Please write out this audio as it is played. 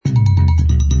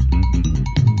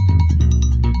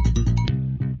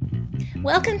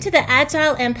Welcome to the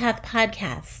Agile Empath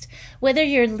podcast. Whether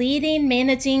you're leading,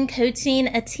 managing, coaching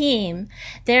a team,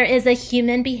 there is a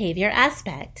human behavior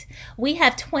aspect. We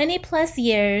have 20 plus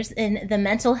years in the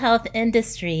mental health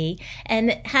industry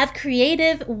and have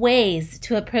creative ways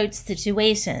to approach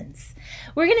situations.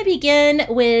 We're going to begin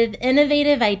with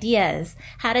innovative ideas,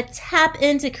 how to tap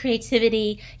into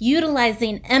creativity,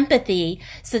 utilizing empathy.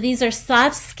 So these are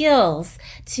soft skills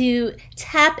to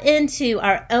tap into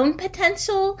our own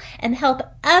potential and help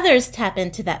others tap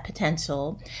into that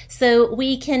potential so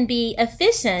we can be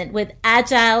efficient with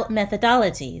agile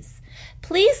methodologies.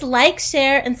 Please like,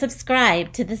 share, and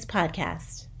subscribe to this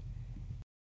podcast.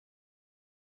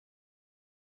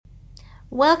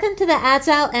 Welcome to the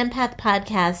Agile Empath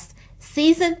podcast.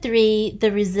 Season 3,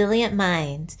 The Resilient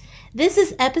Mind. This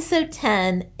is episode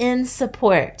 10, In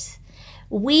Support.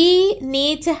 We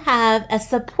need to have a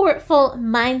supportful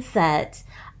mindset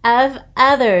of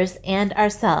others and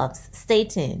ourselves. Stay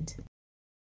tuned.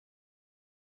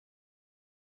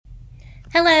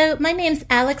 Hello, my name's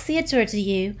Alexia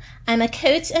Georgiou. I'm a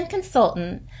coach and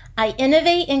consultant. I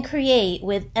innovate and create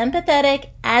with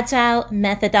empathetic, agile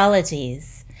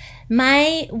methodologies.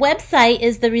 My website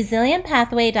is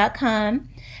theresilientpathway.com.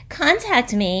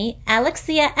 Contact me,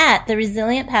 Alexia at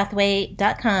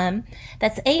theresilientpathway.com.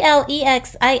 That's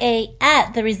ALEXIA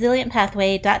at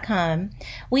theresilientpathway.com.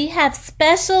 We have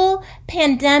special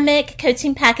pandemic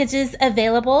coaching packages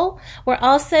available. We're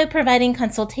also providing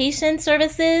consultation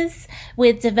services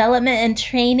with development and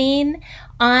training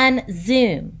on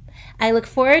Zoom. I look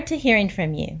forward to hearing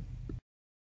from you.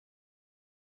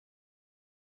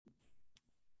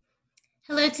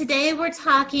 Hello, today we're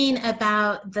talking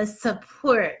about the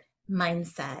support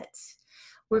mindset.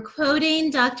 We're quoting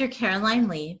Dr. Caroline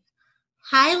Leaf.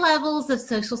 High levels of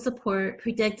social support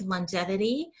predict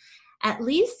longevity, at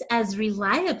least as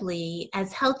reliably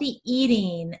as healthy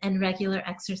eating and regular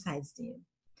exercise do.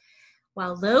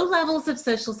 While low levels of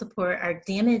social support are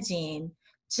damaging,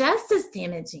 just as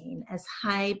damaging as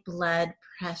high blood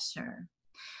pressure.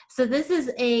 So this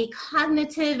is a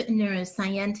cognitive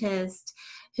neuroscientist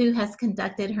who has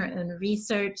conducted her own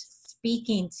research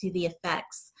speaking to the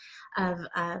effects of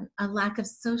a lack of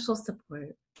social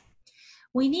support.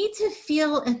 We need to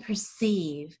feel and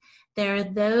perceive there are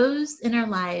those in our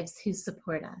lives who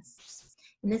support us.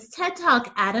 In this TED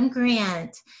Talk, Adam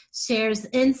Grant shares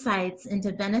insights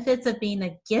into benefits of being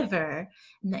a giver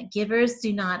and that givers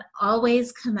do not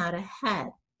always come out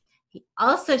ahead. He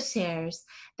also shares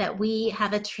that we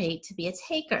have a trait to be a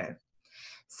taker.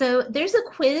 So there's a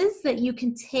quiz that you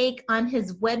can take on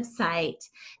his website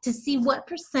to see what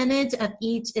percentage of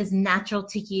each is natural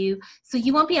to you. So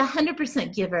you won't be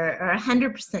 100% giver or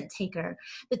 100% taker.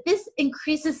 But this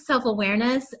increases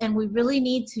self-awareness, and we really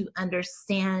need to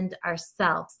understand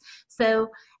ourselves. So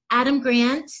Adam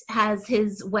Grant has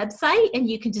his website, and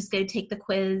you can just go take the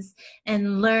quiz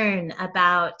and learn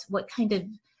about what kind of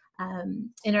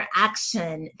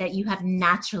interaction that you have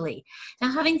naturally.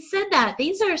 Now, having said that,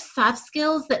 these are soft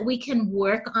skills that we can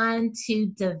work on to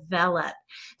develop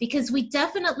because we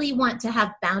definitely want to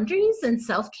have boundaries and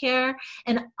self-care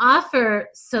and offer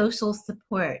social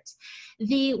support.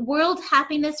 The World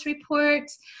Happiness Report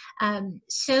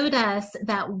showed us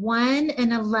that 1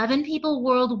 in 11 people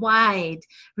worldwide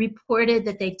reported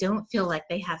that they don't feel like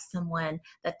they have someone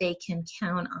that they can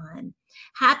count on.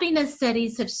 Happiness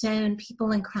studies have shown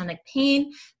people in chronic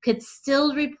pain could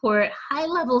still report high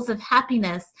levels of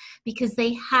happiness because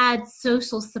they had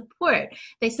social support.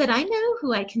 They said, I know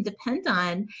who I can depend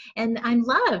on, and I'm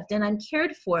loved and I'm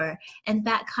cared for, and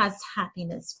that caused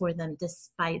happiness for them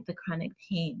despite the chronic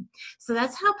pain. So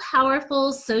that's how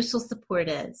powerful social support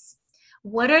is.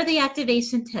 What are the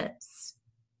activation tips?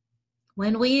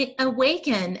 When we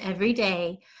awaken every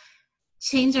day,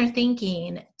 change our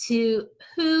thinking to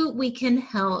who we can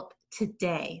help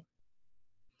today.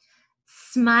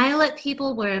 Smile at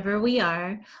people wherever we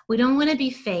are. We don't want to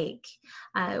be fake.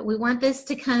 We want this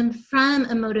to come from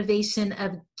a motivation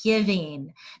of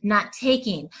giving, not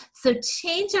taking. So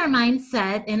change our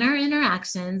mindset in our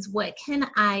interactions. What can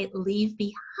I leave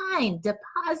behind,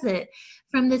 deposit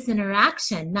from this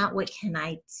interaction, not what can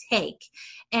I take?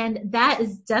 And that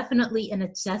is definitely an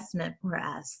adjustment for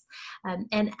us.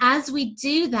 And as we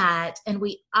do that and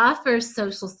we offer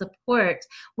social support,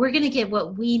 we're going to get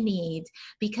what we need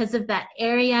because of that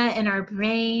area in our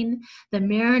brain. The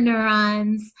mirror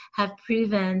neurons have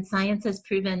proven, science has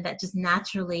proven that just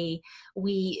naturally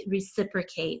we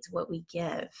reciprocate what we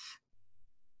give.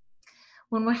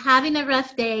 When we're having a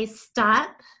rough day,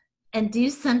 stop, and do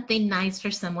something nice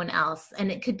for someone else.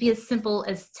 And it could be as simple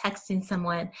as texting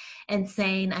someone and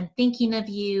saying, I'm thinking of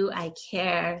you, I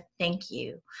care, thank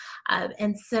you.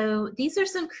 And so these are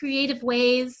some creative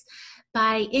ways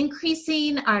by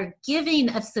increasing our giving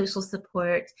of social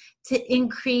support to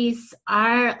increase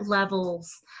our levels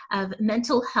of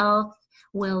mental health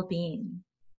well-being.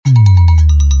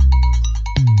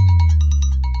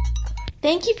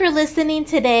 Thank you for listening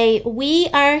today. We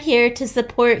are here to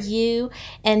support you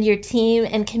and your team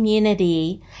and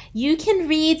community. You can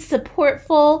read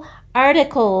supportful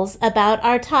articles about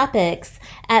our topics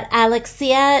at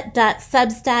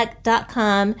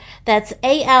alexia.substack.com. That's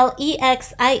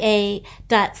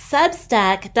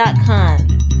ALEXIA.substack.com.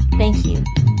 Thank you.